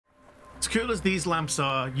As cool as these lamps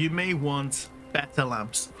are, you may want better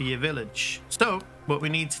lamps for your village. So what we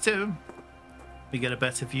need to do, we get a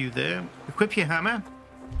better view there. Equip your hammer.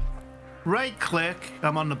 Right click.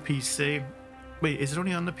 I'm on the PC. Wait, is it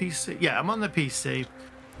only on the PC? Yeah, I'm on the PC.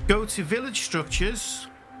 Go to village structures.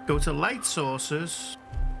 Go to light sources.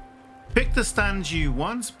 Pick the stand you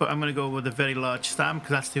want, but I'm going to go with a very large stand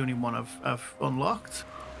because that's the only one I've unlocked.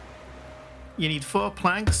 You need 4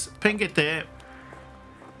 planks. Ping it there.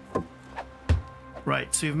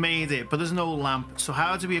 Right, so you've made it, but there's no lamp. So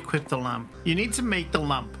how do we equip the lamp? You need to make the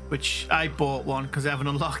lamp, which I bought one because I haven't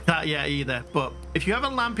unlocked that yet either. But if you have a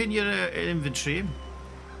lamp in your inventory,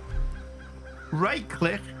 right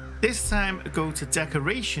click. This time go to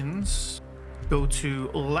decorations, go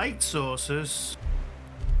to light sources,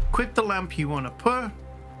 equip the lamp you want to put.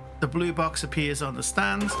 The blue box appears on the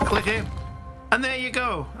stand, click it, and there you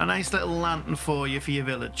go. A nice little lantern for you for your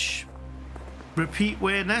village. Repeat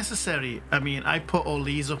where necessary. I mean, I put all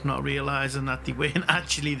these up not realizing that they weren't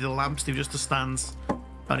actually the lamps, they were just the stands.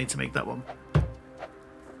 I need to make that one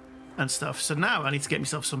and stuff. So now I need to get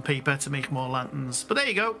myself some paper to make more lanterns. But there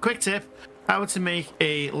you go, quick tip, how to make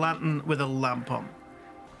a lantern with a lamp on.